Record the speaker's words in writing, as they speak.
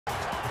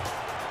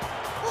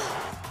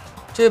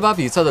这把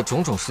比赛的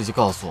种种事迹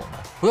告诉我们，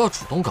不要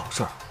主动搞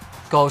事儿，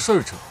搞事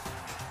儿者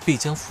必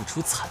将付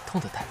出惨痛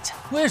的代价。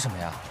为什么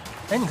呀？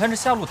哎，你看这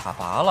下路塔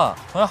拔了，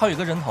同样还有一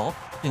个人头，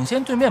领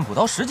先对面补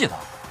刀10几刀，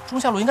中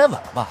下路应该稳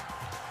了吧？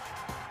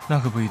那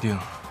可不一定。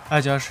艾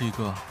佳是一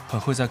个很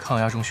会在抗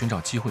压中寻找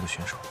机会的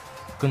选手，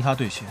跟他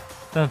对线，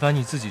但凡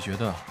你自己觉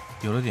得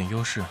有了点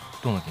优势，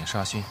动了点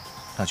杀心，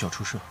那就要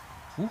出事。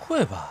不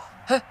会吧？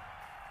嘿，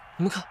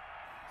你们看。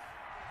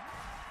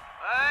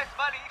 哎，斯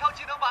曼林一套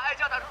技能把艾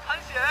佳打成残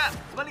血，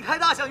斯曼林开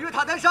大想越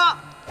塔单杀，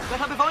但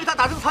他被防御塔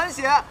打成残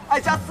血，艾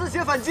佳刺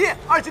血反击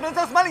，2技能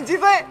将斯曼林击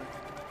飞。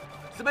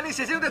斯曼林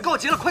血线有点告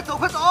急了，快走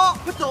快走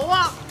快走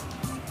啊！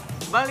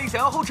斯曼林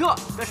想要后撤，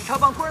但是插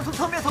棒突然从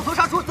侧面从头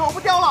杀出，走不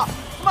掉了，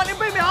斯曼林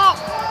被秒。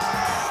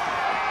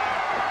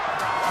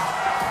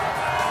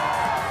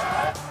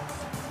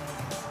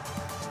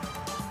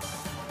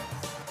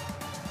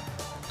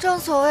正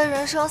所谓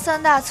人生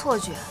3大错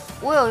觉，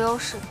我有优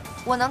势，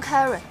我能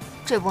carry。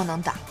 这波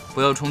能打，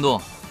不要冲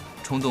动，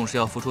冲动是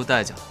要付出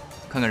代价。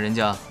看看人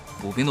家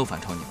补兵都反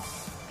超你了，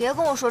别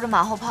跟我说这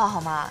马后炮好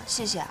吗？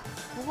谢谢。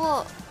不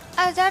过，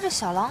艾佳这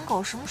小狼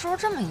狗什么时候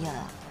这么阴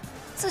啊？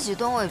自己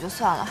蹲我也就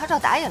算了，还找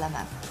打野来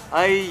埋伏。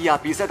哎呀，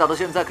比赛打到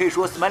现在，可以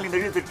说斯曼林的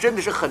日子真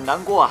的是很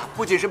难过啊！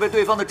不仅是被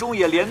对方的中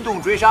野联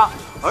动追杀，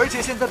而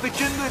且现在被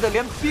针对的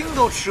连兵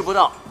都吃不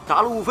到。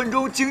 打了5分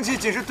钟，经济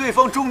仅是对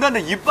方中单的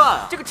1半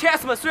啊！这个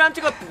Chessman 虽然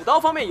这个补刀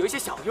方面有一些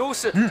小优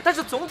势，但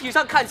是总体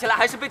上看起来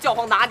还是被教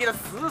皇拿捏的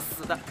死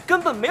死的，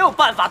根本没有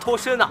办法脱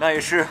身啊！那也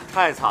是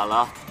太惨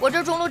了。我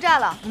这中路炸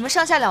了，你们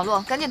上下两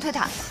路赶紧推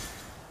塔。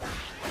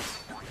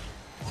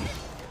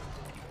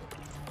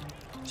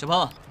小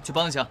胖，去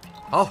帮一下。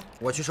好，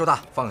我去收大，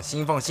放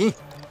心放心。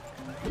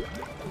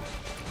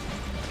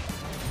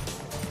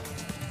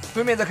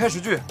对面在开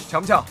10局，强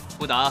不强？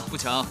不打不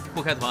抢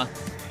不开团。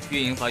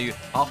 运营发育，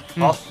好。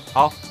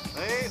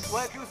哎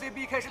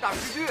 ，YQCB 开始打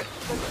10局，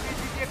但是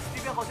ZGDX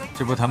这边好像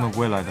这波他们不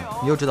会来的，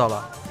你又知道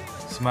了。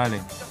Smiling，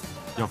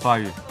 要发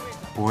育，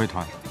不会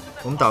团。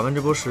我们打完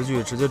这波10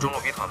局，直接中路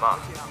逼团吧，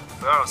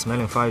不要让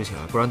Smiling 发育起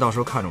来，不然到时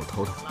候看着我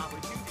头疼。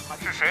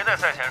是谁在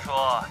赛前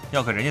说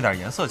要给人家点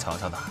颜色瞧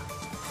瞧的？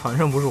反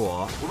正不是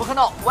我。我们看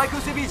到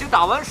YQCB 已经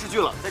打完10局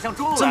了，在向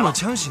中路来了。这么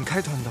强行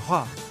开团的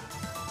话，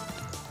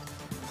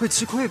会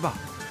吃亏吧？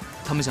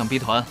他们想逼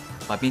团，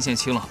把兵线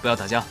清了，不要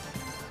打架。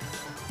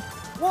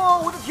 哇！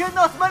我的天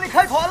哪，斯曼林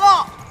开团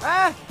了！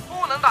哎，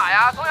不能打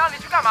呀！东阳，你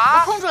去干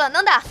嘛？我控住了，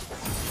能打。西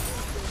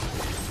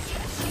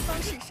方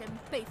式神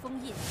被封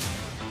印。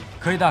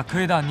可以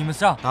的，你们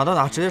上。打，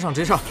直接上。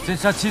先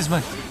杀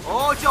Chessman。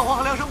哦，教皇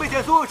和梁生被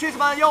减速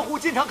 ，Chessman 妖狐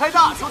进场开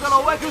大，收掉了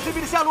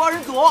YQCB 的下路2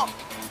人组。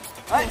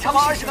哎，长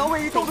跑20能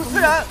位移动作4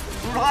人，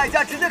路上艾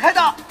佳直接开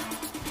大。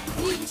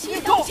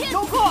一冲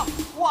游客！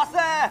哇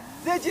塞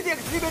 ，ZGDX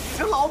这边只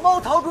剩老猫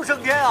逃出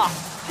升天啊！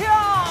 漂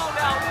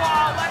亮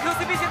哇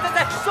 ！YQCB 现在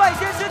在率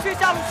先失去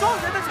下路双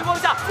人的情况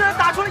下，居然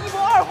打出了1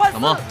波2换4。小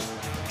梦，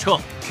撤！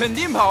肯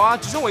定跑啊，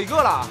只剩我一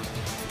个了。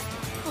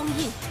封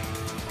印，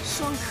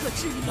双克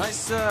之力。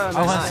 2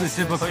换4，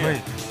这波可以，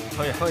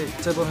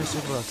这波很舒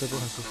服了，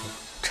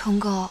成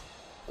哥，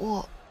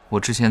我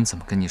之前怎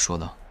么跟你说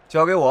的？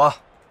交给我，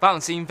放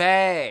心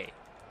飞。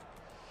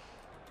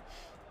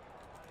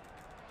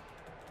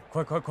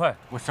快，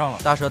我上了。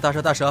大蛇，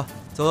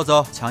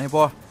走，抢一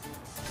波。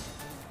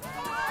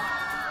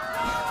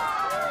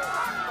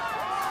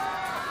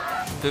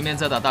 对面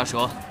在打大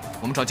蛇，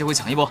我们找机会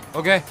抢一波。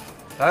OK，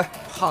 来，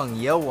胖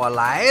爷我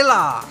来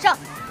了。上。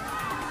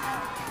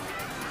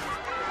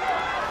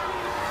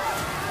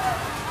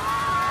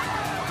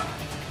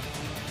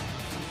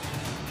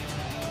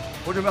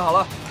我准备好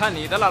了，看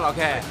你的了，老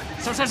K。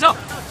上！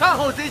然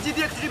后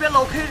ZGDX 这边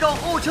老 K 绕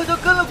后悄悄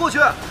跟了过去，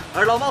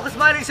而老猫和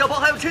Smiling 小胖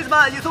还有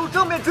Chessman 也从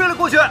正面追了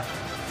过去。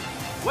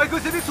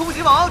YQCB 猝不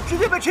及防，直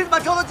接被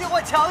Chessman 招到境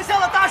外抢下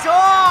了大蛇。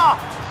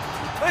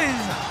哎呀！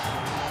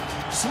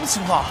 什么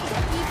情况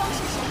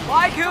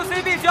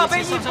 ？YQCB 就要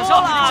被一波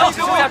了！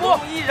中亚中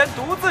一人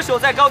独自守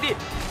在高地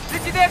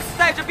 ，ZGDX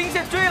带着兵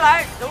线追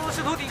来，中路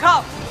试图抵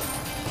抗。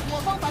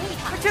我方防御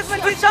塔。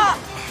Chessman 追杀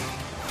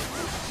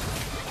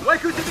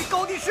 ！YQCB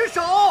高地失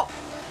守，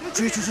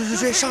追！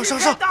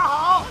上！大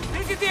好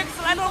 ！ZGDX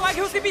来到了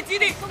YQCB 基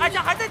地，艾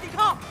佳还在抵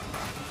抗。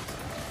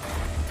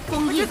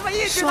 封印，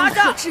双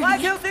克之力。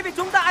YQCB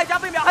中弹，艾佳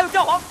被秒，还有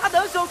教皇，他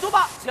能守住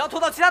吗？只要拖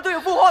到其他队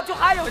友复活，就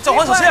还有教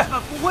皇小心！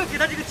不会给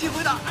他这个机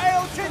会的。哎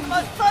呦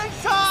，Chessman 3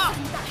杀！3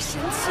大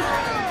神器！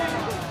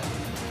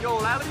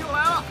又来了！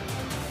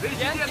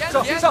点，简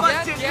直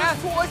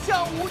所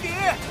向无敌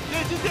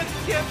 ！ZGDX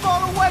舔爆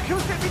了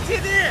YQCB 基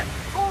地，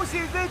恭喜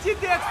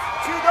ZGDX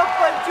取得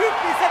本局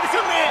比赛的胜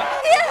利！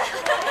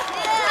太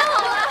好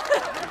了！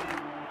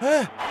哎，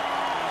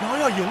瑶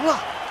瑶赢了。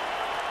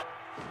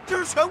 这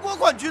是全国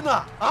冠军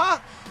呢！啊！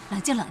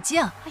冷静！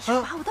哎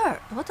呀，把我的耳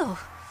朵都……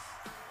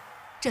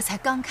这才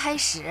刚开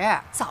始，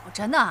早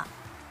着呢。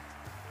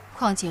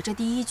况且这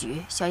第1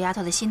局小丫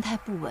头的心态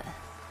不稳，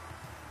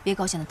别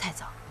高兴得太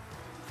早。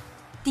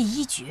第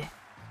1局。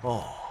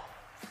哦。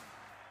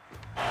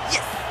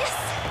Yes！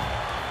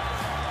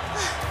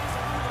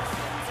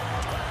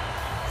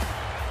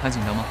还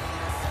紧张吗？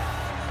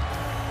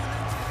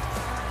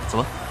走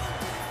吧。